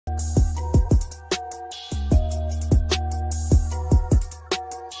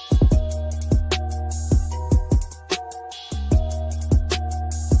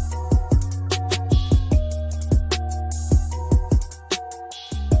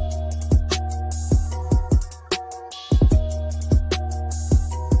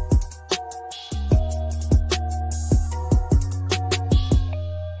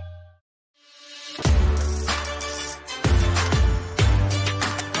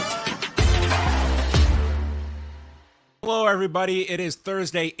everybody. It is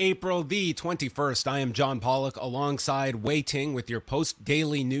Thursday, April the 21st. I am John Pollock alongside Wai Ting with your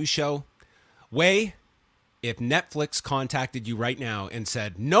post-daily news show. Wai, if Netflix contacted you right now and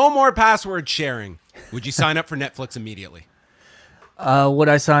said, no more password sharing, would you sign up for Netflix immediately? Would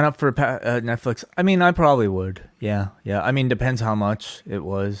I sign up for Netflix? I mean, I probably would. Yeah. I mean, depends how much it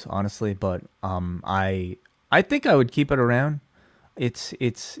was, honestly. But I think I would keep it around. It's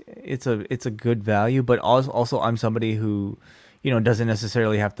a good value, but also I'm somebody who, doesn't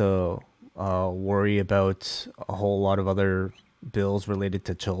necessarily have to worry about a whole lot of other bills related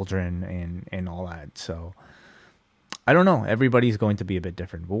to children and all that. So I don't know. Everybody's going to be a bit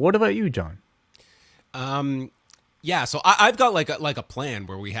different. But what about you, John? Yeah, so I've got like a plan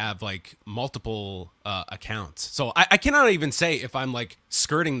where we have like multiple accounts. So I cannot even say if I'm like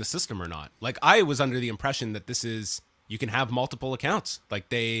skirting the system or not. Like I was under the impression that you can have multiple accounts.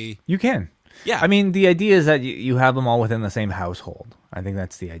 You can. Yeah. I mean, the idea is that you have them all within the same household. I think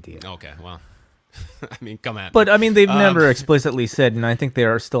that's the idea. Okay, well, I mean, come at me. But I mean, they've never explicitly said, and I think they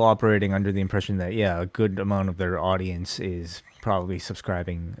are still operating under the impression that, yeah, a good amount of their audience is probably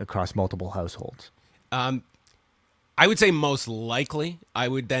subscribing across multiple households. I would say most likely I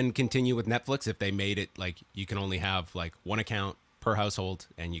would then continue with Netflix if they made it like you can only have like one account per household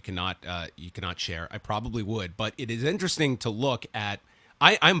and you cannot share. I probably would, but it is interesting to look at.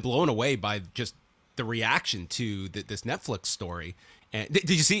 I'm blown away by just the reaction to this Netflix story. And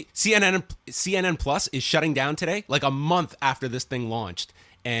did you see CNN Plus is shutting down today, like a month after this thing launched,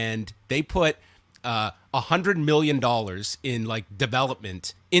 and they put $100 million in like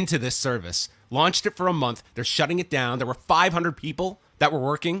development into this service. Launched it for a month. They're shutting it down. There were 500 people that were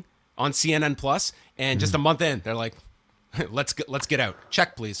working on CNN Plus, and just a month in, they're like, "Let's get out.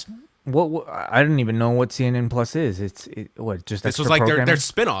 Check, please." What I didn't even know what CNN Plus is. Just this was like their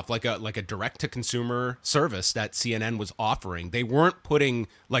spinoff, like a direct to consumer service that CNN was offering. They weren't putting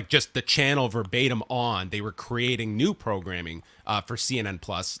like just the channel verbatim on. They were creating new programming for CNN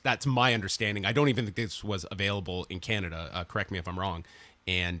Plus. That's my understanding. I don't even think this was available in Canada. Correct me if I'm wrong.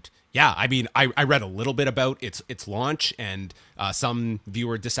 And yeah, I mean, I read a little bit about its launch and some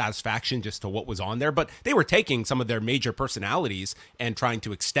viewer dissatisfaction just to what was on there, but they were taking some of their major personalities and trying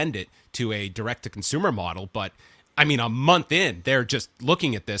to extend it to a direct-to-consumer model. But I mean, a month in, they're just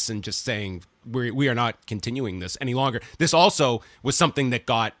looking at this and just saying, we are not continuing this any longer. This also was something that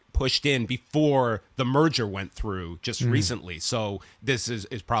got pushed in before the merger went through just recently. So this is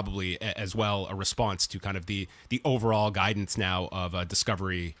probably as well a response to kind of the overall guidance now of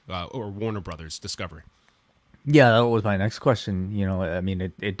Discovery or Warner Brothers Discovery. Yeah, that was my next question. I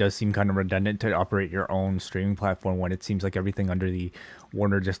mean, it does seem kind of redundant to operate your own streaming platform when it seems like everything under the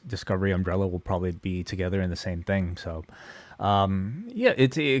Warner Discovery umbrella will probably be together in the same thing. So, yeah,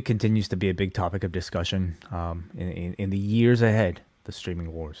 it continues to be a big topic of discussion in the years ahead, the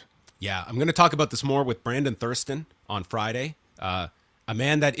streaming wars. Yeah, I'm going to talk about this more with Brandon Thurston on Friday, a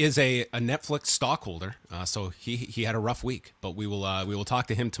man that is a Netflix stockholder. So he had a rough week, but we will talk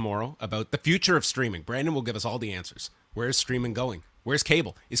to him tomorrow about the future of streaming. Brandon will give us all the answers. Where's streaming going? Where's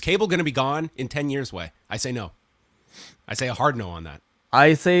cable? Is cable going to be gone in 10 years, Way? I say no. I say a hard no on that.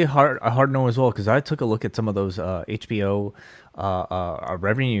 I say a hard no as well, because I took a look at some of those HBO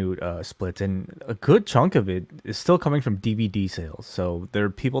revenue splits, and a good chunk of it is still coming from DVD sales. So there are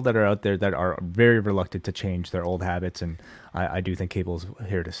people that are out there that are very reluctant to change their old habits, and I do think cable's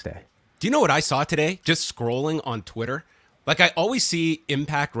here to stay. Do you know what I saw today? Just scrolling on Twitter. Like I always see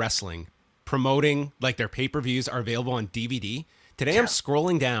Impact Wrestling promoting like their pay-per-views are available on DVD. Today I'm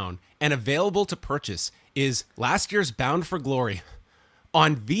scrolling down, and available to purchase is last year's Bound for Glory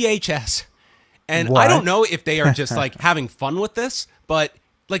on VHS. And what? I don't know if they are just like having fun with this, but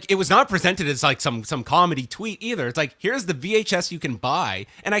like it was not presented as like some comedy tweet either. It's like, here's the VHS you can buy.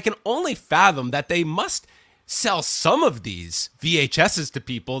 And I can only fathom that they must sell some of these VHSs to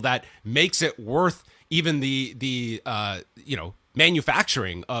people that makes it worth even the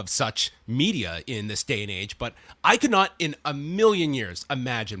manufacturing of such media in this day and age. But I could not in a million years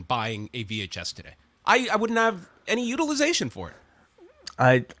imagine buying a VHS today. I wouldn't have any utilization for it.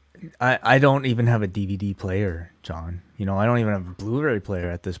 I don't even have a DVD player, John. I don't even have a Blu-ray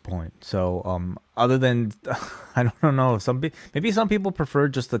player at this point. So, other than, I don't know, maybe some people prefer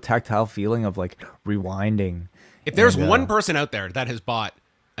just the tactile feeling of like rewinding. If there's one person out there that has bought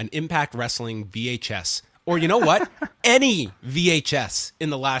an Impact Wrestling VHS, or you know what, any VHS in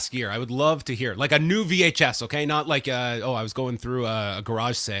the last year, I would love to hear like a new VHS. Okay, not like I was going through a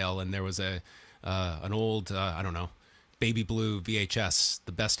garage sale and there was an old I don't know, baby blue VHS,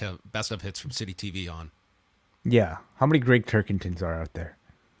 the best of hits from City TV on. Yeah. How many Greg Turkingtons are out there?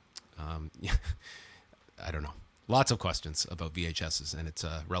 I don't know. Lots of questions about VHSs and its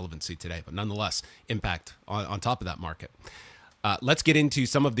relevancy today, but nonetheless, impact on top of that market. Let's get into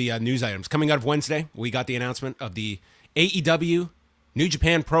some of the news items. Coming out of Wednesday, we got the announcement of the AEW, New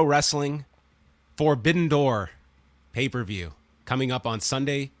Japan Pro Wrestling, Forbidden Door pay-per-view coming up on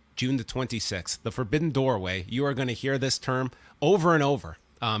Sunday, June the 26th. The Forbidden Doorway, you are going to hear this term over and over.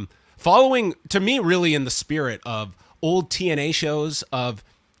 Following, to me, really in the spirit of old TNA shows of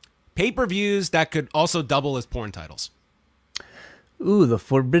pay-per-views that could also double as porn titles. Ooh, the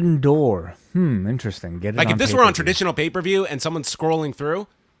Forbidden Door. Interesting. Get it like on if this were on traditional pay-per-view and someone's scrolling through,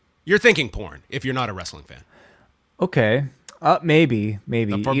 you're thinking porn if you're not a wrestling fan. Okay. Maybe.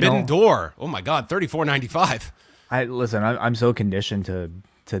 The Forbidden Door. Oh my God, $34.95. I'm so conditioned to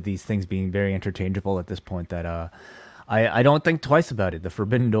these things being very interchangeable at this point that I don't think twice about it. The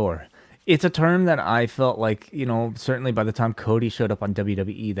Forbidden Door. It's a term that I felt like, certainly by the time Cody showed up on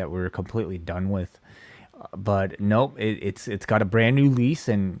WWE that we were completely done with. But nope, it's got a brand new lease,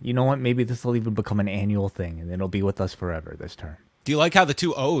 and you know what? Maybe this will even become an annual thing, and it'll be with us forever, this term. Do you like how the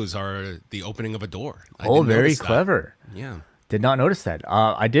two O's are the opening of a door? Very clever. Yeah. Did not notice that.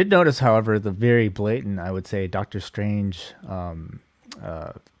 I did notice, however, the very blatant, I would say, Doctor Strange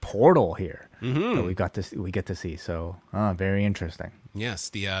portal here that we get to see. So very interesting. Yes,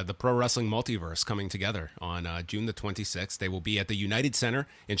 the pro wrestling multiverse coming together on June the 26th. They will be at the United Center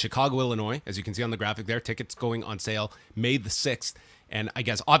in Chicago, Illinois. As you can see on the graphic there, tickets going on sale May the 6th. And I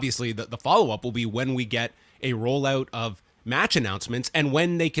guess obviously the follow-up will be when we get a rollout of match announcements and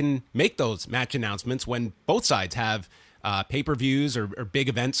when they can make those match announcements when both sides have pay-per-views or big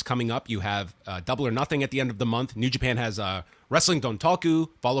events coming up. You have Double or Nothing at the end of the month. New Japan has Wrestling Dontaku,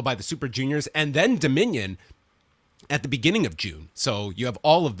 followed by the Super Juniors, and then Dominion at the beginning of June. So you have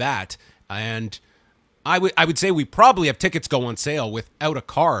all of that. And I would say we probably have tickets go on sale without a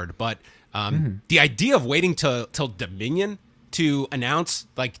card. But the idea of waiting till Dominion to announce,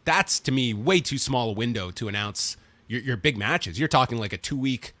 like, that's to me way too small a window to announce your big matches. You're talking like a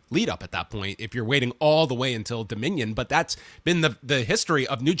 2-week lead up at that point if you're waiting all the way until Dominion. But that's been the history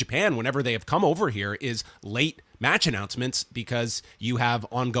of New Japan whenever they have come over here is late match announcements because you have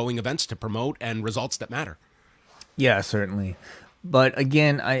ongoing events to promote and results that matter. Yeah, certainly. But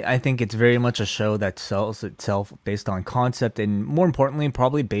again, I think it's very much a show that sells itself based on concept and more importantly,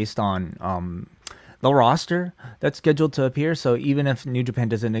 probably based on the roster that's scheduled to appear. So even if New Japan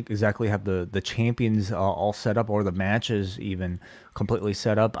doesn't exactly have the champions all set up or the matches even completely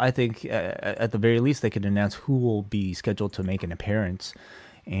set up, I think at the very least they could announce who will be scheduled to make an appearance.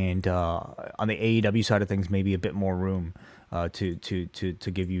 And on the AEW side of things, maybe a bit more room to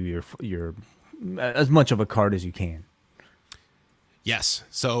give you your as much of a card as you can. Yes.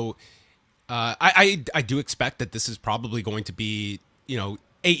 So I do expect that this is probably going to be,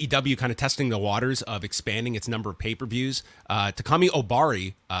 AEW kind of testing the waters of expanding its number of pay-per-views. Takami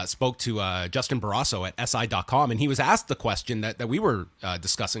Obari spoke to Justin Barrasso at SI.com, and he was asked the question that we were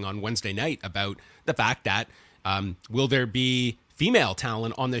discussing on Wednesday night about the fact that will there be female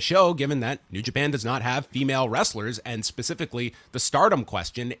talent on the show, given that New Japan does not have female wrestlers, and specifically the Stardom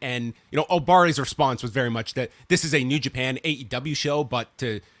question. And, Obari's response was very much that this is a New Japan AEW show, but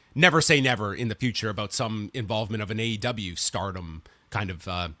to never say never in the future about some involvement of an AEW Stardom kind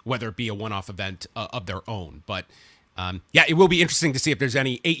of, whether it be a one-off event of their own. But it will be interesting to see if there's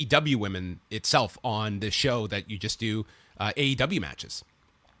any AEW women itself on this show that you just do AEW matches.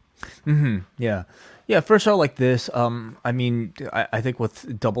 Yeah, for a show like this, I think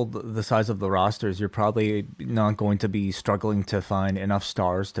with double the size of the rosters, you're probably not going to be struggling to find enough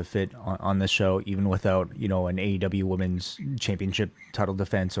stars to fit on the show, even without, an AEW Women's Championship title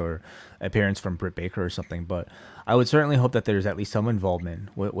defense or appearance from Britt Baker or something. But I would certainly hope that there's at least some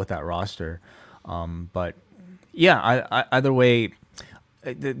involvement with that roster. But yeah, either way,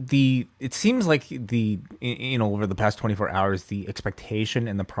 it seems like over the past 24 hours, the expectation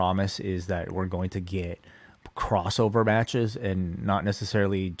and the promise is that we're going to get crossover matches and not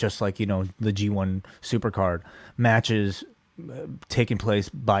necessarily just like, the G1 Supercard matches taking place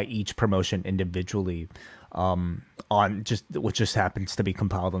by each promotion individually, which just happens to be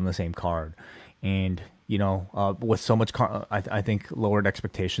compiled on the same card. And, with so much, I think lowered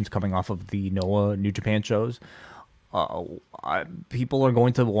expectations coming off of the Noah New Japan shows, people are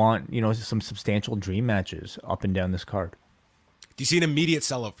going to want, some substantial dream matches up and down this card. Do you see an immediate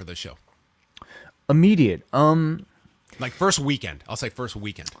sellout for this show? Immediate. Like first weekend. I'll say first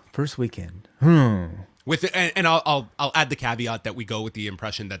weekend. First weekend. With and I'll add the caveat that we go with the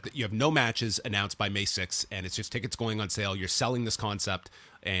impression that you have no matches announced by May 6th, and it's just tickets going on sale. You're selling this concept,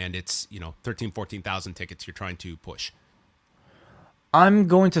 and it's 14,000 tickets you're trying to push. I'm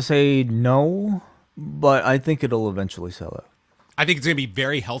going to say no. but I think it'll eventually sell out. I think it's going to be a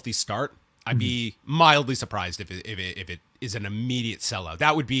very healthy start. I'd be mildly surprised if it is an immediate sellout.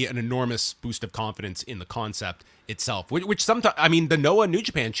 That would be an enormous boost of confidence in the concept itself. Which sometimes, I mean, the Noah New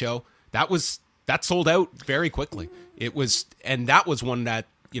Japan show that sold out very quickly. And that was one that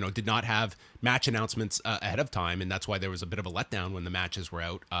did not have match announcements ahead of time, and that's why there was a bit of a letdown when the matches were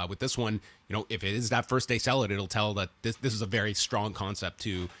out. With this one, if it is that first day sellout, it'll tell that this is a very strong concept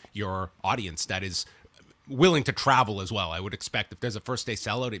to your audience that is willing to travel as well. I would expect if there's a first day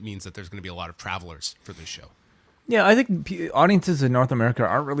sellout, it means that there's going to be a lot of travelers for this show. Yeah, I think audiences in North America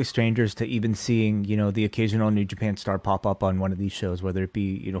aren't really strangers to even seeing, the occasional New Japan star pop up on one of these shows, whether it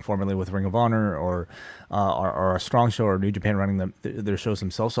be, formerly with Ring of Honor or a Strong Show or New Japan running their shows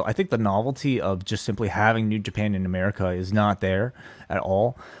themselves. So I think the novelty of just simply having New Japan in America is not there at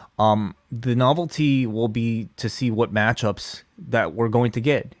all. The novelty will be to see what matchups that we're going to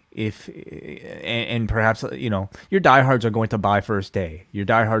get. And perhaps your diehards are going to buy first day. Your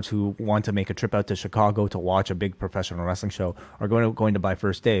diehards who want to make a trip out to Chicago to watch a big professional wrestling show are going to buy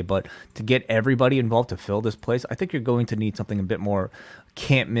first day. But to get everybody involved to fill this place, I think you're going to need something a bit more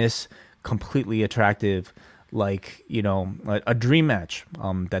can't miss, completely attractive, like a dream match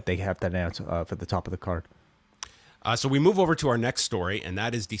that they have to announce for the top of the card. So we move over to our next story, and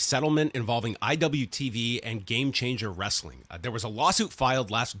that is the settlement involving IWTV and Game Changer Wrestling. There was a lawsuit filed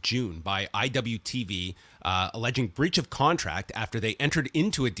last June by IWTV alleging breach of contract after they entered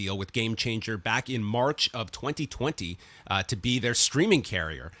into a deal with Game Changer back in March of 2020 to be their streaming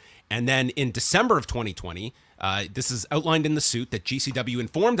carrier. And then in December of 2020, this is outlined in the suit that GCW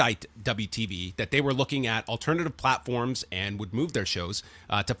informed IWTV that they were looking at alternative platforms and would move their shows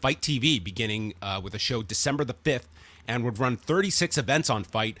to Fight TV, beginning with a show December the 5th, and would run 36 events on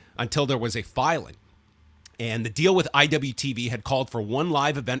Fight until there was a filing. And the deal with IWTV had called for one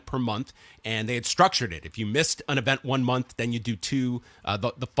live event per month, and they had structured it. If you missed an event 1 month, then you do two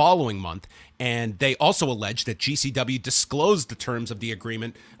the following month. And they also alleged that GCW disclosed the terms of the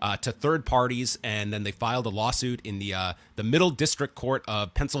agreement to third parties, and then they filed a lawsuit in the Middle District Court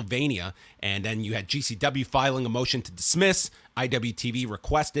of Pennsylvania. And then you had GCW filing a motion to dismiss. IWTV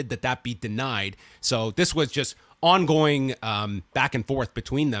requested that be denied. So this was just ongoing back and forth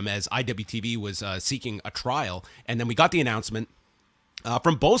between them as IWTV was seeking a trial. And then we got the announcement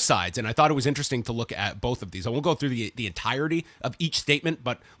from both sides, and I thought it was interesting to look at both of these. I won't go through the entirety of each statement,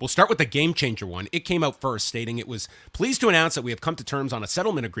 but we'll start with the Game Changer one. It came out first, stating it was pleased to announce that we have come to terms on a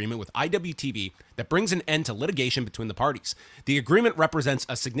settlement agreement with IWTV that brings an end to litigation between the parties. The agreement represents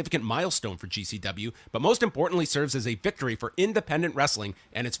a significant milestone for GCW, but most importantly serves as a victory for independent wrestling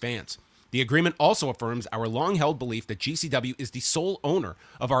and its fans. The agreement also affirms our long-held belief that GCW is the sole owner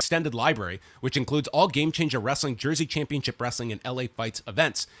of our extended library, which includes all Game Changer Wrestling, Jersey Championship Wrestling, and LA Fights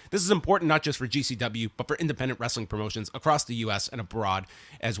events. This is important not just for GCW, but for independent wrestling promotions across the U.S. and abroad,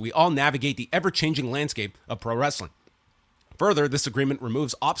 as we all navigate the ever-changing landscape of pro wrestling. Further, this agreement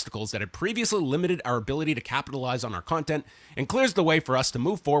removes obstacles that had previously limited our ability to capitalize on our content and clears the way for us to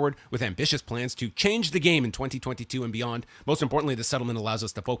move forward with ambitious plans to change the game in 2022 and beyond. Most importantly, the settlement allows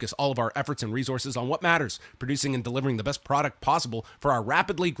us to focus all of our efforts and resources on what matters, producing and delivering the best product possible for our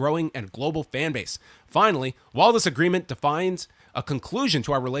rapidly growing and global fan base. Finally, while this agreement defines a conclusion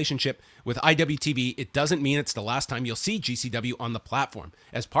to our relationship with IWTV, it doesn't mean it's the last time you'll see GCW on the platform.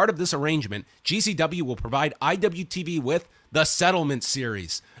 As part of this arrangement, GCW will provide IWTV with the Settlement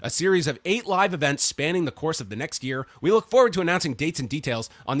Series, a series of 8 live events spanning the course of the next year. We look forward to announcing dates and details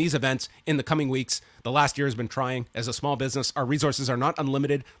on these events in the coming weeks. The last year has been trying. As a small business, our resources are not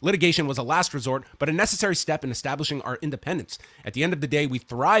unlimited. Litigation was a last resort, but a necessary step in establishing our independence. At the end of the day, we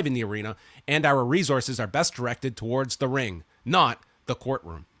thrive in the arena, and our resources are best directed towards the ring, not the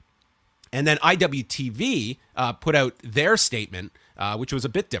courtroom. And then IWTV put out their statement, which was a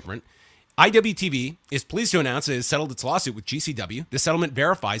bit different. IWTV is pleased to announce it has settled its lawsuit with GCW. The settlement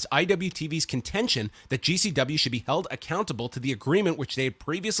verifies IWTV's contention that GCW should be held accountable to the agreement which they had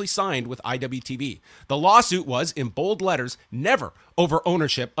previously signed with IWTV. The lawsuit was, in bold letters, never over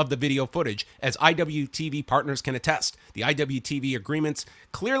ownership of the video footage, as IWTV partners can attest. The IWTV agreements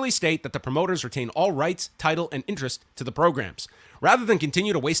clearly state that the promoters retain all rights, title, and interest to the programs. Rather than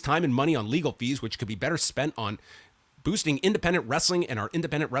continue to waste time and money on legal fees, which could be better spent on boosting independent wrestling and our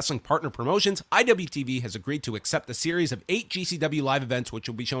independent wrestling partner promotions, IWTV has agreed to accept a series of 8 GCW live events, which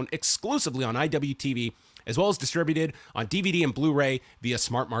will be shown exclusively on IWTV, as well as distributed on DVD and Blu-ray via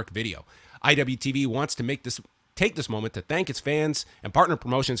SmartMark Video. IWTV wants to take this moment to thank its fans and partner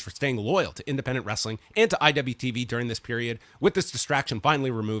promotions for staying loyal to independent wrestling and to IWTV during this period. With this distraction finally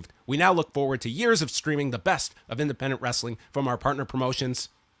removed, we now look forward to years of streaming the best of independent wrestling from our partner promotions.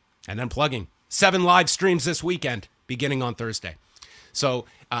 And then plugging. 7 live streams this weekend, beginning on Thursday. So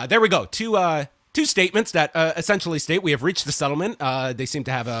there we go. Two statements that essentially state we have reached the settlement. They seem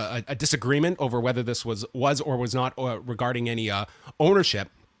to have a disagreement over whether this was or was not regarding any ownership.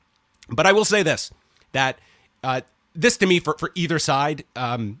 But I will say this, that this to me, for either side,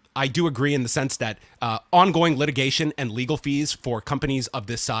 I do agree in the sense that ongoing litigation and legal fees for companies of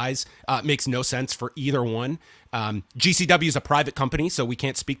this size makes no sense for either one. GCW is a private company, so we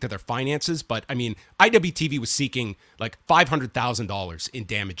can't speak to their finances. But I mean, IWTV was seeking like $500,000 in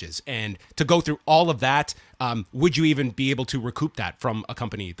damages. And to go through all of that, would you even be able to recoup that from a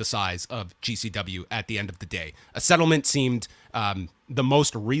company the size of GCW at the end of the day? A settlement seemed the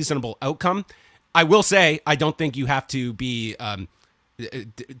most reasonable outcome. I will say, I don't think you have to be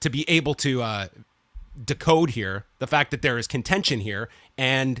able to decode here the fact that there is contention here.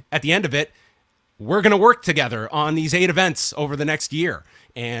 And at the end of it, we're going to work together on these 8 events over the next year.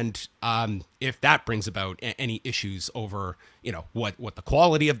 And if that brings about any issues over, what the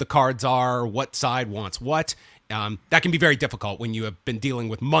quality of the cards are, what side wants what, that can be very difficult when you have been dealing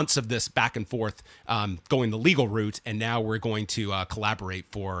with months of this back and forth, going the legal route. And now we're going to collaborate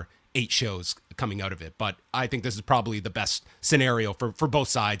for 8 shows coming out of it. But I think this is probably the best scenario for both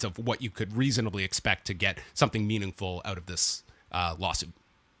sides of what you could reasonably expect to get something meaningful out of this lawsuit.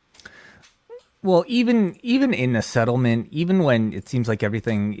 Well, even in a settlement, even when it seems like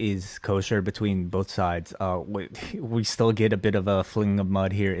everything is kosher between both sides, we still get a bit of a fling of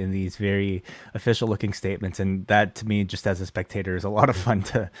mud here in these very official-looking statements, and that, to me, just as a spectator, is a lot of fun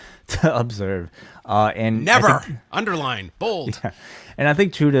to observe. And never underline bold. Yeah. And I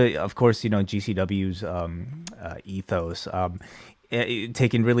think true to, of course, GCW's ethos.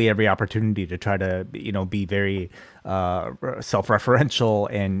 Taking really every opportunity to try to, be very self-referential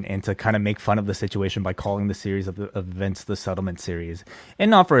and to kind of make fun of the situation by calling the series of events the settlement series. And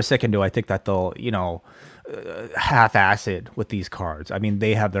not for a second do I think that they'll, half-ass it with these cards. I mean,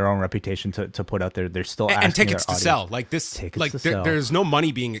 they have their own reputation to put out there. They're still asking and tickets to audience. sell. Like this, like there's no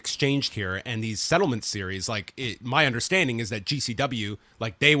money being exchanged here. And these settlement series, my understanding is that GCW,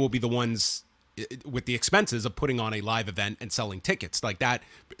 they will be the ones with the expenses of putting on a live event and selling tickets. Like that,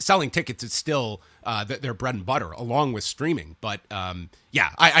 selling tickets is still their bread and butter, along with streaming. But I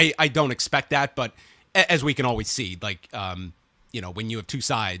don't expect that. But as we can always see, when you have two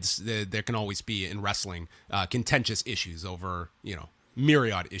sides, there can always be in wrestling contentious issues over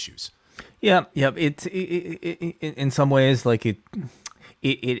myriad issues. Yeah. It in some ways,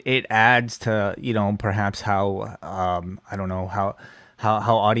 it adds to perhaps how I don't know how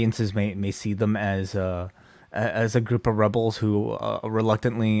audiences may see them as a group of rebels who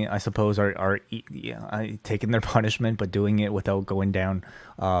reluctantly, I suppose, are taking their punishment, but doing it without going down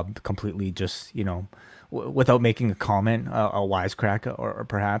completely, just without making a comment, a wisecrack, or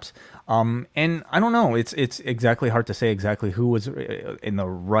perhaps. And I don't know. It's exactly hard to say exactly who was in the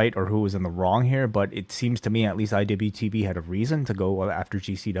right or who was in the wrong here, but it seems to me at least IWTV had a reason to go after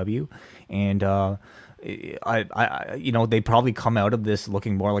GCW, and they probably come out of this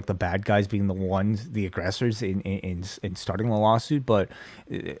looking more like the bad guys being the aggressors in starting the lawsuit. But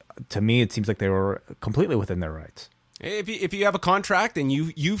to me, it seems like they were completely within their rights. If you have a contract and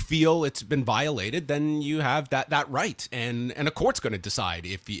you feel it's been violated, then you have that right, and a court's going to decide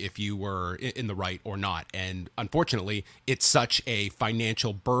if you were in the right or not. And unfortunately, it's such a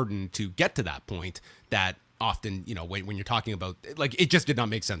financial burden to get to that point that often, when you're talking about, it just did not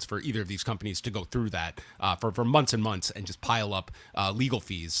make sense for either of these companies to go through that for months and months and just pile up legal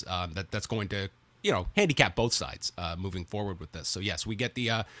fees that's going to, handicap both sides moving forward with this. So yes, we get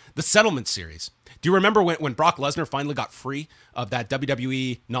the settlement series. Do you remember when Brock Lesnar finally got free of that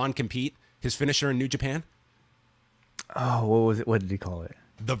WWE non-compete, his finisher in New Japan? Oh, what was it? What did he call it?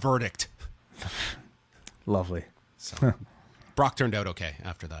 The Verdict. Lovely. So Brock turned out okay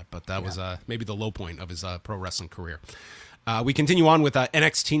after that, but that was maybe the low point of his pro wrestling career. We continue on with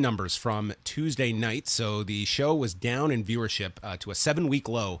NXT numbers from Tuesday night. So the show was down in viewership to a 7-week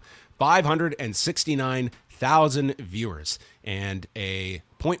low, 569,000 viewers, and a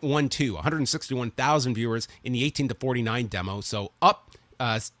 0.12, 161,000 viewers in the 18 to 49 demo. So up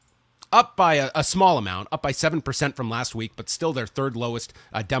by a small amount, up by 7% from last week, but still their third lowest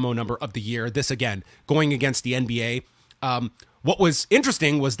demo number of the year. This again going against the NBA. What was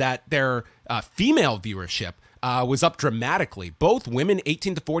interesting was that their female viewership was up dramatically. Both women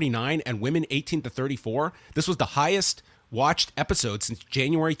 18 to 49 and women 18 to 34. This was the highest watched episode since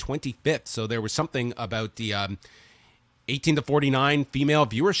January 25th. So there was something about the 18 to 49 female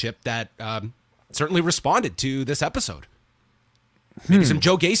viewership that certainly responded to this episode. Maybe some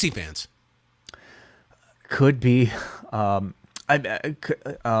Joe Gacy fans. Could be.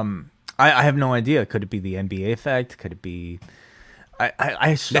 I have no idea. Could it be the NBA effect? Could it be?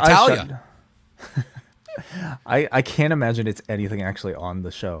 Natalia. I can't imagine it's anything actually on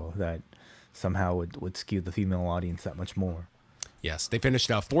the show that somehow would skew the female audience that much more. Yes, they finished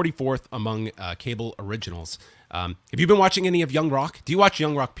 44th among cable originals. Have you been watching any of Young Rock? Do you watch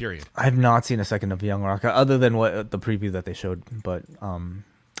Young Rock, period? I have not seen a second of Young Rock other than what the preview that they showed, but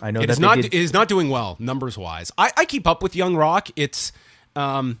I know it is not doing well numbers wise. I keep up with Young Rock. It's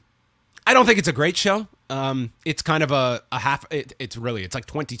I don't think it's a great show. It's kind of a half. It's like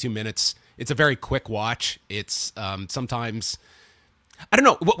 22 minutes. It's a very quick watch. It's sometimes. I don't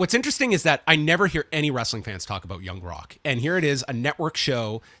know. What's interesting is that I never hear any wrestling fans talk about Young Rock. And here it is, a network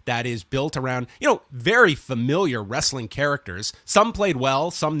show that is built around, very familiar wrestling characters. Some played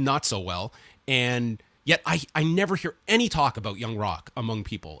well, some not so well. And yet I never hear any talk about Young Rock among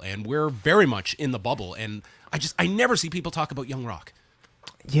people. And we're very much in the bubble. And I never see people talk about Young Rock.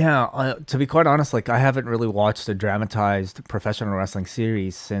 Yeah, to be quite honest, I haven't really watched a dramatized professional wrestling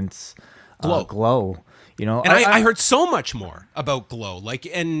series since Glow. And I heard so much more about Glow,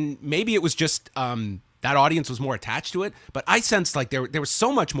 and maybe it was just that audience was more attached to it, but I sensed there was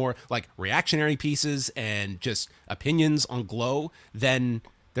so much more reactionary pieces and just opinions on Glow than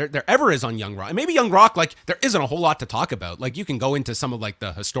there ever is on Young Rock. And maybe Young Rock, there isn't a whole lot to talk about. You can go into some of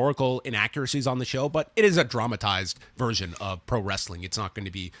the historical inaccuracies on the show, but it is a dramatized version of pro wrestling. It's not going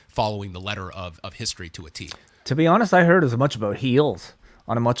to be following the letter of history to a T. To be honest, I heard as much about heels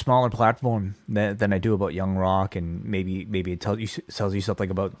on a much smaller platform than I do about Young Rock, and maybe it tells you something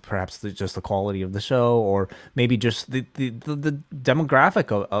about perhaps just the quality of the show, or maybe just the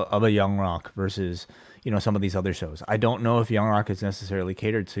demographic of a Young Rock versus some of these other shows. I don't know if Young Rock is necessarily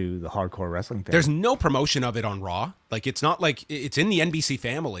catered to the hardcore wrestling fan. There's no promotion of it on Raw. It's not like it's in the NBC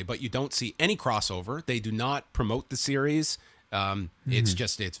family, but you don't see any crossover. They do not promote the series.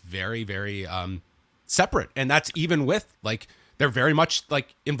 It's very, very separate, and that's even with they're very much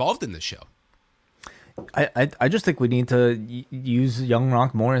involved in this show. I just think we need to use Young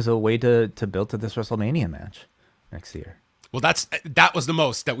Rock more as a way to build to this WrestleMania match next year. Well, that was the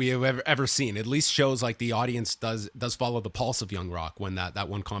most that we have ever seen. At least shows the audience does follow the pulse of Young Rock when that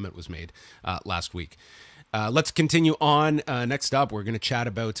one comment was made last week. Let's continue on. Next up, we're going to chat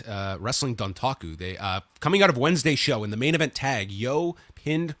about Wrestling Dontaku. They coming out of Wednesday's show in the main event tag, Yo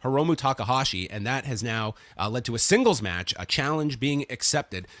pinned Hiromu Takahashi, and that has now led to a singles match, a challenge being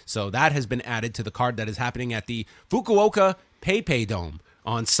accepted. So that has been added to the card that is happening at the Fukuoka PayPay Dome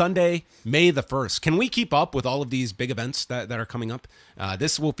on Sunday, May the 1st. Can we keep up with all of these big events that are coming up?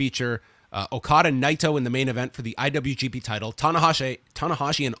 This will feature Okada Naito in the main event for the IWGP title, Tanahashi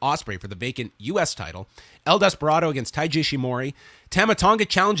and Ospreay for the vacant U.S. title, El Desperado against Taiji Ishimori, Tama Tonga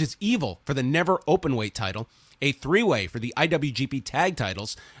challenges Evil for the never openweight title, a three-way for the IWGP tag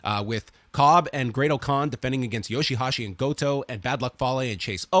titles with Cobb and Great Khan defending against Yoshihashi and Goto, and Bad Luck Fale and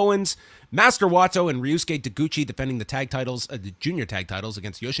Chase Owens, Master Wato and Ryusuke Taguchi defending the tag titles, the junior tag titles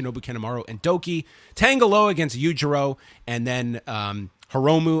against Yoshinobu Kanemaru and Doki, Tangaloa against Yujiro, and then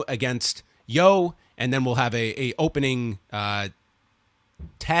Hiromu against Yo, and then we'll have a opening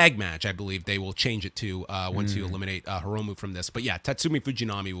tag match. I believe they will change it to once you eliminate Hiromu from this. But yeah, Tatsumi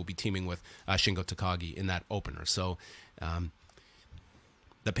Fujinami will be teaming with Shingo Takagi in that opener. So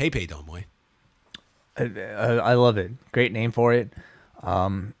the PayPay Dome, boy. I love it. Great name for it.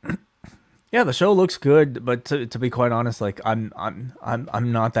 Yeah, the show looks good, but to be quite honest, I'm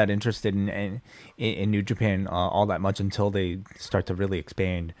not that interested in New Japan all that much until they start to really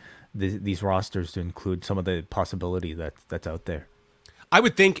expand these rosters to include some of the possibility that's out there. I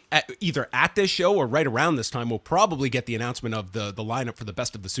would think either at this show or right around this time, we'll probably get the announcement of the lineup for the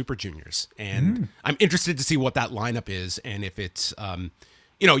Best of the Super Juniors. And I'm interested to see what that lineup is, and if it's,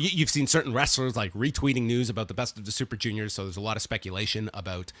 you've seen certain wrestlers retweeting news about the Best of the Super Juniors, so there's a lot of speculation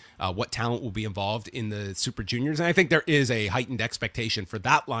about what talent will be involved in the Super Juniors. And I think there is a heightened expectation for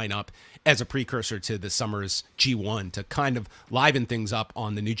that lineup as a precursor to the summer's G1 to kind of liven things up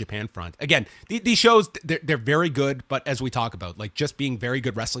on the New Japan front. Again, these shows, they're very good, but as we talk about, just being very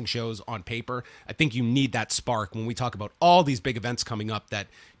good wrestling shows on paper, I think you need that spark when we talk about all these big events coming up that,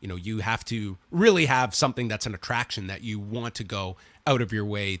 you have to really have something that's an attraction that you want to go out of your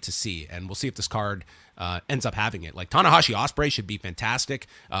way to see. And we'll see if this card ends up having it. Tanahashi Ospreay should be fantastic.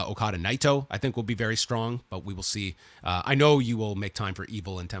 Okada Naito, I think, will be very strong, but we will see. I know you will make time for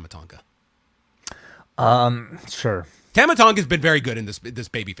Evil and Tama Tonga. Sure. Tama Tonga's been very good in this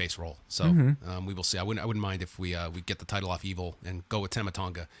babyface role, so we will see. I wouldn't mind if we get the title off Evil and go with Tama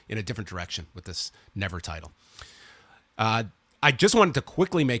Tonga in a different direction with this Never title. I just wanted to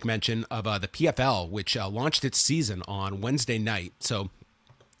quickly make mention of the PFL, which launched its season on Wednesday night. So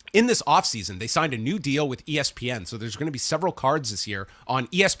in this offseason, they signed a new deal with ESPN. So there's going to be several cards this year on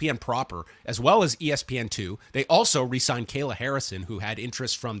ESPN proper, as well as ESPN2. They also re-signed Kayla Harrison, who had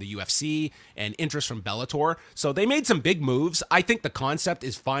interest from the UFC and interest from Bellator. So they made some big moves. I think the concept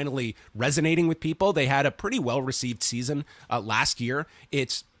is finally resonating with people. They had a pretty well-received season last year.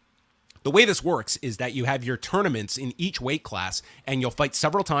 The way this works is that you have your tournaments in each weight class, and you'll fight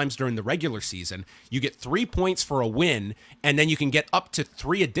several times during the regular season. You get 3 points for a win, and then you can get up to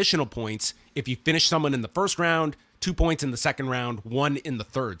 3 additional points if you finish someone in the first round, 2 points in the second round, 1 in the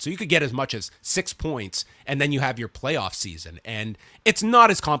third. So you could get as much as 6 points, and then you have your playoff season. And it's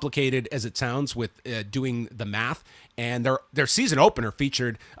not as complicated as it sounds with doing the math. And their season opener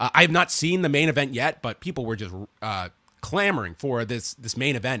featured, I have not seen the main event yet, but people were just clamoring for this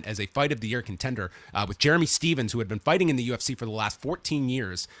main event as a fight of the year contender with Jeremy Stevens, who had been fighting in the UFC for the last 14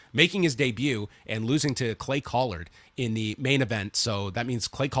 years, making his debut and losing to Clay Collard in the main event. So that means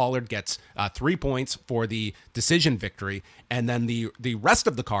Clay Collard gets 3 points for the decision victory. And then the rest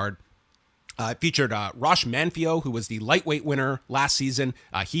of the card featured Rosh Manfio, who was the lightweight winner last season.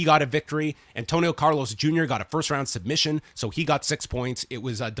 He got a victory. Antonio Carlos Jr. got a first-round submission, so he got 6 points. It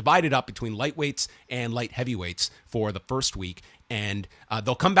was divided up between lightweights and light heavyweights for the first week. And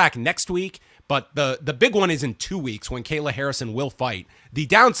they'll come back next week, but the big one is in 2 weeks when Kayla Harrison will fight. The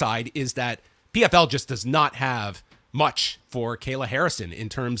downside is that PFL just does not have much for Kayla Harrison in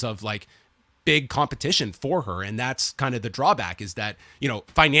terms of like big competition for her, and that's kind of the drawback, is that, you know,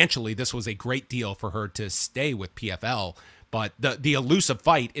 financially this was a great deal for her to stay with PFL, but the elusive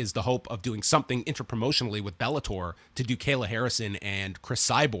fight is the hope of doing something interpromotionally with Bellator to do Kayla Harrison and Chris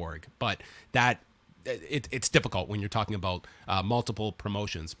Cyborg, but that it's difficult when you're talking about multiple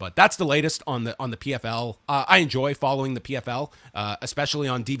promotions. But that's the latest on the PFL. I enjoy following the PFL, especially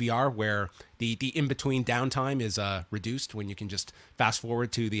on DVR, where the in-between downtime is reduced when you can just fast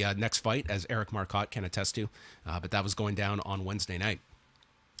forward to the next fight, as Eric Marcotte can attest to. But that was going down on Wednesday night.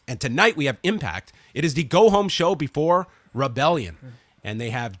 And tonight we have Impact. It is the go-home show before Rebellion. And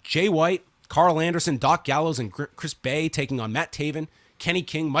they have Jay White, Carl Anderson, Doc Gallows, and Chris Bay taking on Matt Taven, Kenny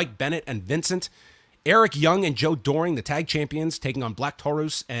King, Mike Bennett, and Vincent. Eric Young and Joe Doring, the tag champions, taking on Black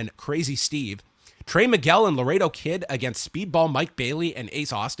Taurus and Crazy Steve. Trey Miguel and Laredo Kid against Speedball Mike Bailey and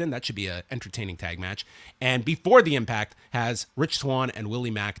Ace Austin. That should be an entertaining tag match. And before the Impact has Rich Swann and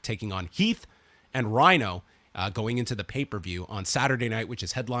Willie Mack taking on Heath and Rhino, going into the pay-per-view on Saturday night, which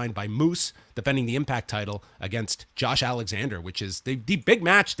is headlined by Moose defending the Impact title against Josh Alexander, which is the big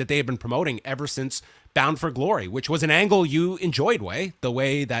match that they have been promoting ever since Bound for Glory, which was an angle you enjoyed, the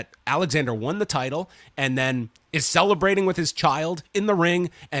way that Alexander won the title and then is celebrating with his child in the ring,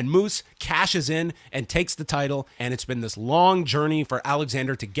 and Moose cashes in and takes the title, and it's been this long journey for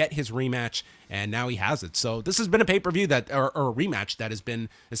Alexander to get his rematch, and now he has it. So this has been a pay-per-view or a rematch that has been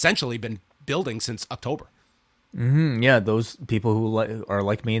essentially been building since October. Mm-hmm. Yeah, those people who are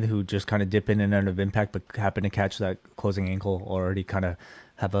like me, who just kind of dip in and out of Impact, but happen to catch that closing ankle, already kind of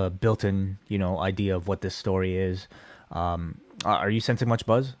have a built-in, idea of what this story is. Are you sensing much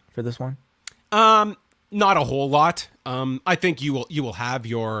buzz for this one? Not a whole lot. I think you will have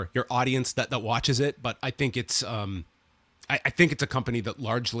your audience that watches it, but I think it's I think it's a company that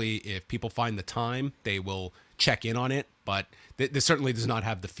largely, if people find the time, they will check in on it. But this certainly does not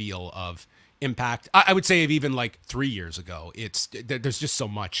have the feel of Impact. I would say of even like 3 years ago. There's just so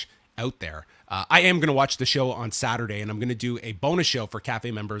much out there. I am going to watch the show on Saturday, and I'm going to do a bonus show for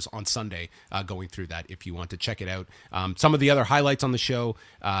Cafe members on Sunday, going through that if you want to check it out. Some of the other highlights on the show,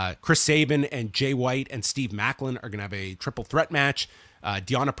 Chris Sabin and Jay White and Steve Macklin are going to have a triple threat match.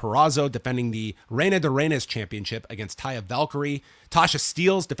 Deonna Purrazzo defending the Reina de Reinas championship against Taya Valkyrie. Tasha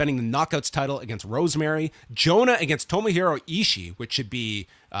Steelz defending the Knockouts title against Rosemary. Jonah against Tomohiro Ishii, which should be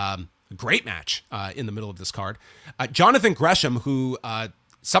a great match in the middle of this card. Jonathan Gresham, who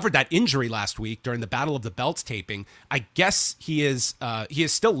suffered that injury last week during the Battle of the Belts taping. I guess he is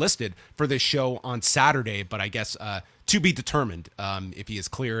still listed for this show on Saturday, but I guess to be determined if he is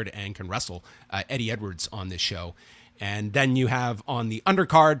cleared and can wrestle Eddie Edwards on this show. And then you have on the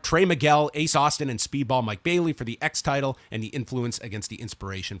undercard, Trey Miguel, Ace Austin, and Speedball Mike Bailey for the X title, and the Influence against the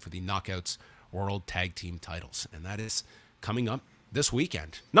Inspiration for the Knockouts World Tag Team titles. And that is coming up this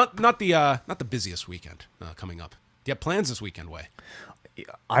weekend. Not the busiest weekend coming up. Do you have plans this weekend, Way?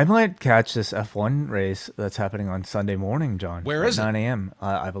 I might catch this F1 race that's happening on Sunday morning, John. Where is it? 9 a.m.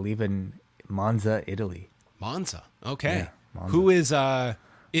 I believe in Monza, Italy. Monza. Okay. Yeah, Monza. Who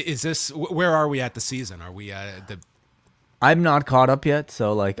is this? Where are we at the season? Are we the? I'm not caught up yet,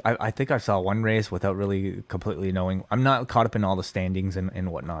 so I think I saw one race without really completely knowing. I'm not caught up in all the standings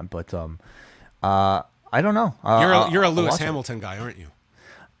and whatnot, but I don't know. You're a Lewis Hamilton guy, aren't you?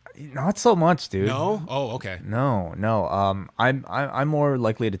 Not so much, dude. No? Oh, okay. No, no. I'm more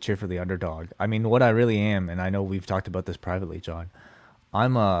likely to cheer for the underdog. I mean, what I really am, and I know we've talked about this privately, John.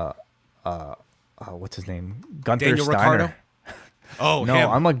 I'm what's his name? Gunther Daniel Steiner. Ricciardo? Oh, No, him.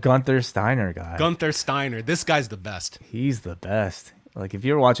 I'm a Gunther Steiner guy. Gunther Steiner. This guy's the best. He's the best. Like if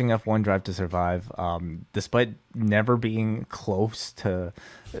you're watching F1 Drive to Survive, despite never being close to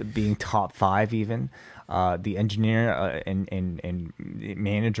being top 5 even, the engineer and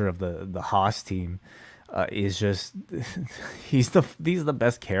manager of the Haas team is just he's the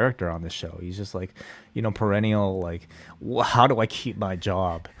best character on the show. He's just like, perennial like, how do I keep my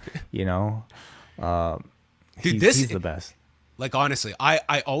job? Dude, He's the best. Like, honestly,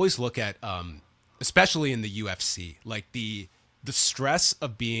 I always look at, especially in the UFC, like the stress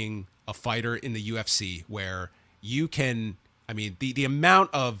of being a fighter in the UFC, where you can, I mean, the amount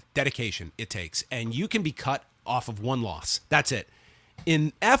of dedication it takes, and you can be cut off of one loss. That's it.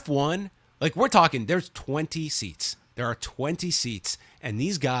 In F1, like we're talking, there's 20 seats. There are 20 seats, and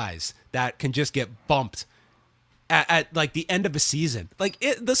these guys that can just get bumped at like the end of a season, like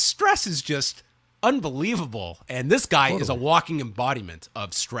the stress is just unbelievable. And this guy is a walking embodiment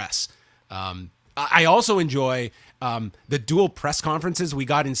of stress. I also enjoy the dual press conferences we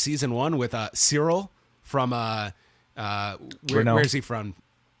got in season 1 with Cyril from where's he from?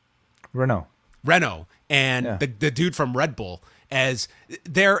 Renault. And Yeah. the dude from Red Bull, as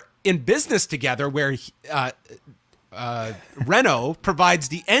they're in business together, where Renault provides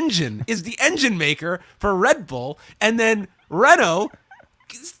the engine, is the engine maker for Red Bull, and then Renault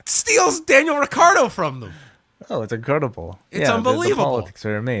steals Daniel Ricciardo from them. Oh, it's incredible. It's unbelievable. The politics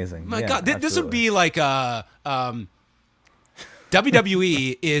are amazing. My Yeah, God, this would absolutely. be like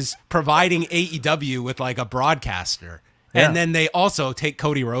WWE is providing AEW with like a broadcaster, and then they also take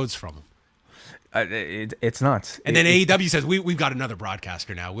Cody Rhodes from him. It's nuts. And then AEW says, we've got another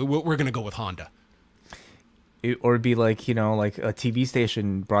broadcaster now. We're going to go with Honda. Or it'd be like, like a TV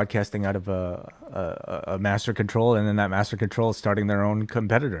station broadcasting out of a master control, and then that master control is starting their own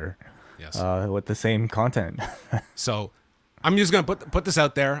competitor. Yes. With the same content. So I'm just going to put this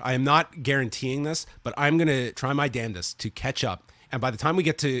out there. I am not guaranteeing this, but I'm going to try my damnedest to catch up. And by the time we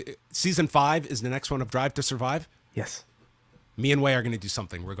get to season 5 is the next one of Drive to Survive. Yes. Me and Wai are going to do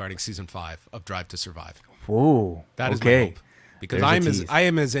something regarding season 5 of Drive to Survive. Whoa. That is okay. my hope. Because There's a tease. I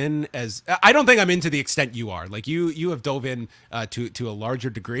am as in as I don't think I'm into the extent you are. Like you have dove in to a larger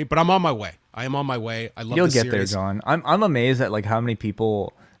degree, but I'm on my way. I am on my way. I love You'll this get series. there, John. I'm amazed at like how many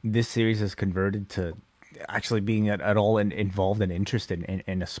people this series has converted to actually being at all involved and interested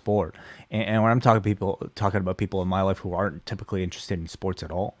in a sport. And when I'm talking about people in my life who aren't typically interested in sports at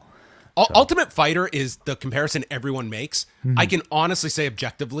all. Ultimate Fighter is the comparison everyone makes. I can honestly say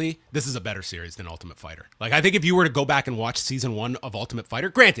objectively, this is a better series than Ultimate Fighter. Like, I think if you were to go back and watch season 1 of Ultimate Fighter,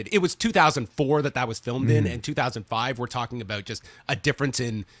 granted, it was 2004 that was filmed in, and 2005, we're talking about just a difference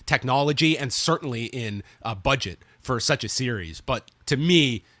in technology and certainly in budget for such a series. But to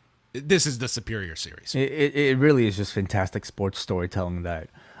me, this is the superior series. It really is just fantastic sports storytelling that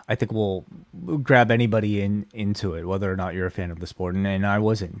I think will grab anybody into it, whether or not you're a fan of the sport. And I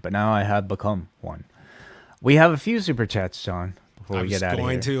wasn't, but now I have become one. We have a few super chats, John, before we get out of here.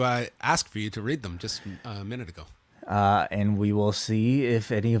 I was going to ask for you to read them just a minute ago. And we will see if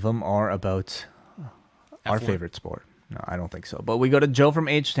any of them are about our F1. favorite sport. No, I don't think so. But we go to Joe from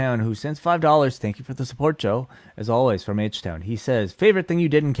H-Town, who sends $5. Thank you for the support, Joe. As always, from H-Town. He says, favorite thing you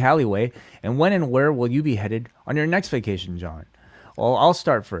did in Caliway, and when and where will you be headed on your next vacation, John? Well, I'll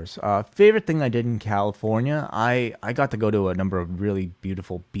start first. Favorite thing I did in California, I got to go to a number of really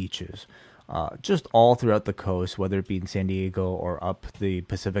beautiful beaches, just all throughout the coast, whether it be in San Diego or up the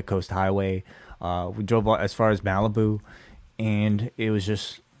Pacific Coast Highway. We drove as far as Malibu, and it was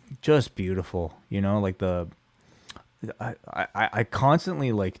just beautiful. Like I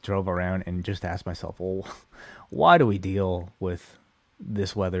constantly like drove around and just asked myself, well, why do we deal with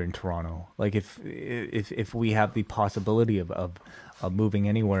this weather in Toronto? Like if we have the possibility of moving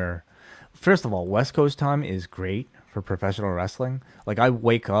anywhere, first of all, West Coast time is great for professional wrestling. Like I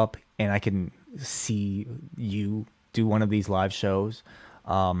wake up and I can see you do one of these live shows.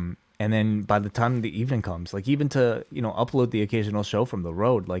 And then by the time the evening comes, like even to, upload the occasional show from the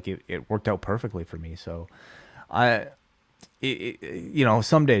road, like it worked out perfectly for me. So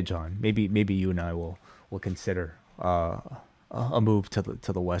someday, John, maybe you and I will consider a move to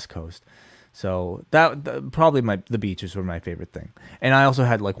the West Coast. So probably the beaches were my favorite thing, and I also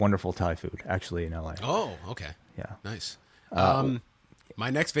had like wonderful Thai food actually in LA. Oh, okay. Yeah, Nice. My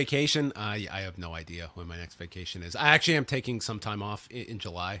next vacation, I have no idea when my next vacation is. I actually am taking some time off in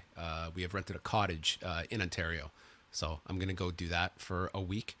July. We have rented a cottage in Ontario So I'm going to go do that for a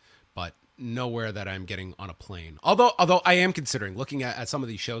week, but nowhere that I'm getting on a plane. Although I am considering looking at some of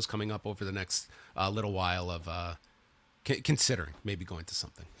these shows coming up over the next little while of considering maybe going to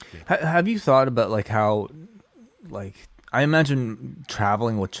something. Have you thought about like how, like, I imagine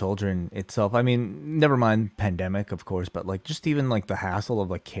traveling with children itself. I mean, never mind pandemic, of course, but like just even like the hassle of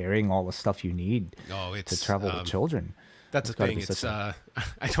like carrying all the stuff you need to travel with children. That's the thing. It's I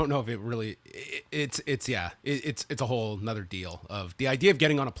don't know if it really it's a whole nother deal of the idea of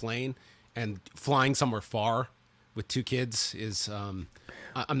getting on a plane and flying somewhere far with two kids is I'm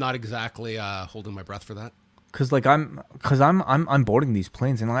not exactly holding my breath for that. Cause I'm boarding these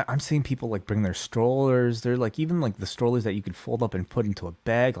planes and I'm seeing people like bring their strollers. They're like even like the strollers that you could fold up and put into a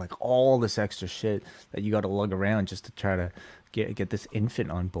bag, like all this extra shit that you got to lug around just to try to get this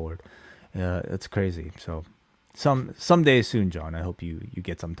infant on board. It's crazy. So someday soon, John. I hope you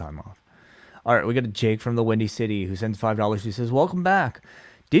get some time off. All right, we got a Jake from the Windy City who sends $5. He says, "Welcome back.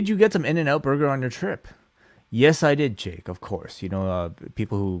 Did you get some In-N-Out burger on your trip?" Yes, I did, Jake, of course. You know,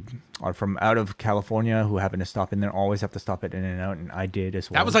 people who are from out of California who happen to stop in there always have to stop at In-N-Out, and I did as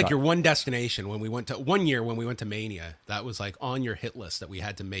well. That was like your one destination when we went to Mania. That was like on your hit list that we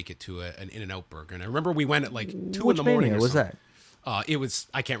had to make it to an In-N-Out burger. And I remember we went at like 2 in the morning. Which Mania was that? It was,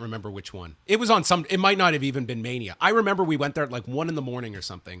 I can't remember which one. It was on it might not have even been Mania. I remember we went there at like 1 in the morning or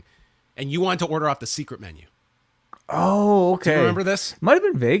something, and you wanted to order off the secret menu. Oh, okay. Do you remember this? Might have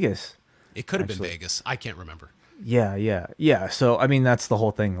been Vegas. It could have been Vegas. I can't remember. Yeah. So, I mean, that's the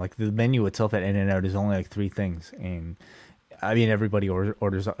whole thing. Like, the menu itself at In-N-Out is only like 3 things. And, I mean, everybody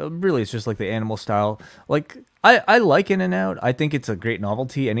orders. Really, it's just like the animal style. Like, I like In-N-Out. I think it's a great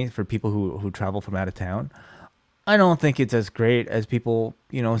novelty for people who travel from out of town. I don't think it's as great as people,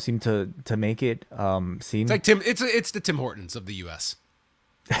 seem to make it seem. It's like it's the Tim Hortons of the U.S.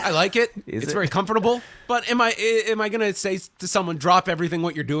 I like it. It's very comfortable. But am I gonna say to someone, drop everything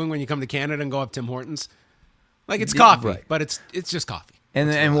what you're doing when you come to Canada and go up Tim Hortons? Like, it's coffee, right. But it's just coffee.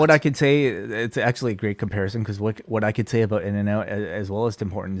 And what I could say, it's actually a great comparison, because what I could say about In-N-Out as well as Tim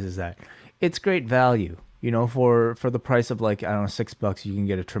Hortons is that it's great value. For the price of like, I don't know, $6, you can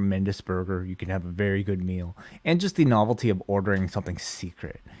get a tremendous burger. You can have a very good meal, and just the novelty of ordering something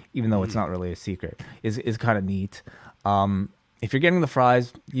secret, even though it's not really a secret, is kind of neat. If you're getting the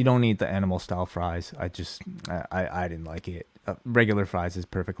fries, you don't need the animal style fries. I didn't like it. Regular fries is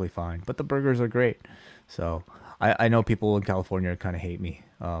perfectly fine, but the burgers are great. So I know people in California kind of hate me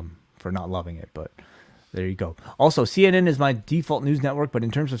for not loving it, but there you go. Also, CNN is my default news network, but in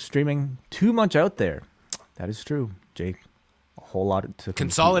terms of streaming, too much out there. That is true, Jake. A whole lot to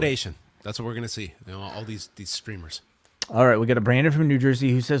consolidation. That's what we're gonna see. All these streamers. All right, we got a Brandon from New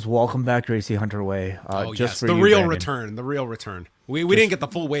Jersey who says, "Welcome back, Gracie Hunter Way." Just for the real Brandon. Return. The real return. We didn't get the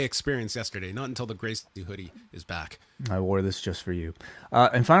full Way experience yesterday. Not until the Gracie hoodie is back. I wore this just for you.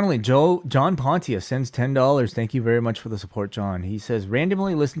 And finally, John Pontia sends $10. Thank you very much for the support, John. He says,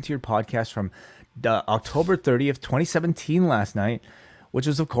 "Randomly listened to your podcast from October 30th, 2017 last night, which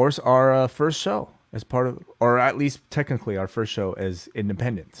is of course our first show as part of, or at least technically our first show as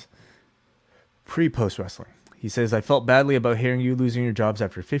independents, pre-post wrestling." He says, "I felt badly about hearing you losing your jobs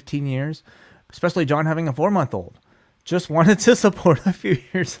after 15 years, especially John having a 4-month-old. Just wanted to support a few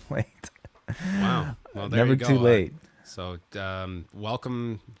years late." Wow. Well, there Never you go. too late. So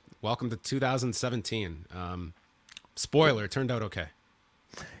welcome to 2017. Spoiler, it turned out okay.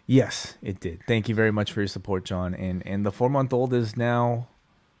 Yes, it did. Thank you very much for your support, John. And the 4-month-old is now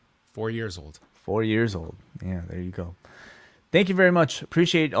 4 years old. 4 years old. Yeah, there you go. Thank you very much.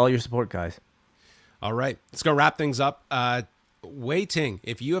 Appreciate all your support, guys. All right, let's go wrap things up. Wai Ting,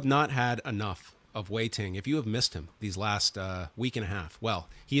 if you have not had enough of Wai Ting, if you have missed him these last week and a half, well,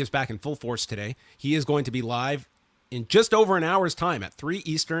 he is back in full force today. He is going to be live in just over an hour's time at 3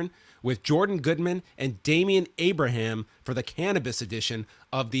 Eastern with Jordan Goodman and Damian Abraham for the cannabis edition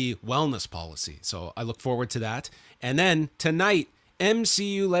of the Wellness Policy. So I look forward to that. And then tonight,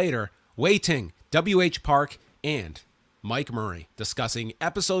 MCU later, Wai Ting, WH Park, and Mike Murray discussing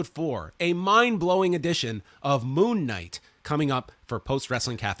episode 4, a mind-blowing edition of Moon Knight, coming up for Post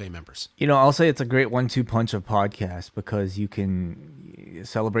Wrestling Cafe members. I'll say it's a great 1-2 punch of podcasts, because you can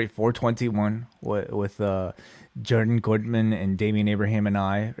celebrate 421 with Jordan Goodman and Damian Abraham and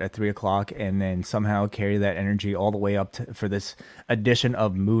I at 3 o'clock, and then somehow carry that energy all the way up for this edition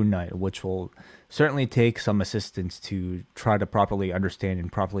of Moon Knight, which will certainly take some assistance to try to properly understand and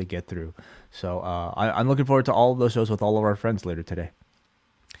properly get through. So I'm looking forward to all of those shows with all of our friends later today.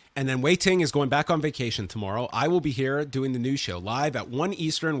 And then Wai Ting is going back on vacation tomorrow. I will be here doing the news show live at 1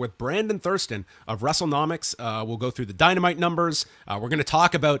 Eastern with Brandon Thurston of WrestleNomics. We'll go through the Dynamite numbers. We're going to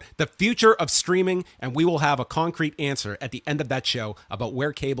talk about the future of streaming, and we will have a concrete answer at the end of that show about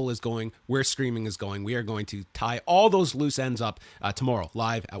where cable is going, where streaming is going. We are going to tie all those loose ends up tomorrow,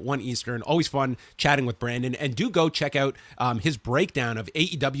 live at 1 Eastern. Always fun chatting with Brandon. And do go check out his breakdown of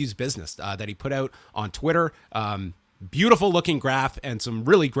AEW's business that he put out on Twitter. Beautiful looking graph and some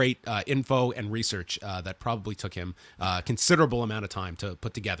really great info and research that probably took him a considerable amount of time to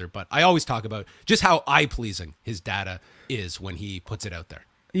put together. But I always talk about just how eye-pleasing his data is when he puts it out there.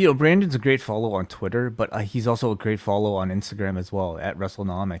 You know, Brandon's a great follow on Twitter, but he's also a great follow on Instagram as well, at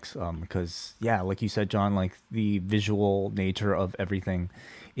WrestleNomics. Because, yeah, like you said, John, like the visual nature of everything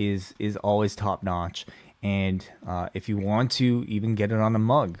is always top-notch. And if you want to even get it on a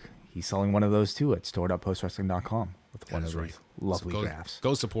mug, he's selling one of those too at store.postwrestling.com. With one of those lovely graphs.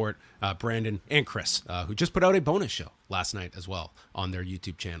 Go support Brandon and Chris, who just put out a bonus show last night as well on their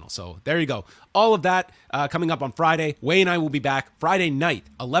YouTube channel. So there you go. All of that coming up on Friday. Wai and I will be back Friday night,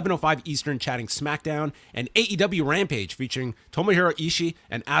 11:05 Eastern, chatting SmackDown and AEW Rampage featuring Tomohiro Ishii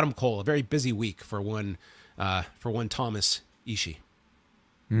and Adam Cole. A very busy week for one Thomas Ishii.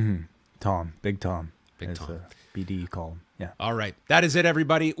 Tom, Big Tom. Big Tom. BD call him. Yeah. All right. That is it,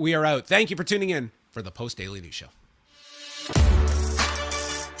 everybody. We are out. Thank you for tuning in for the Post Daily News Show.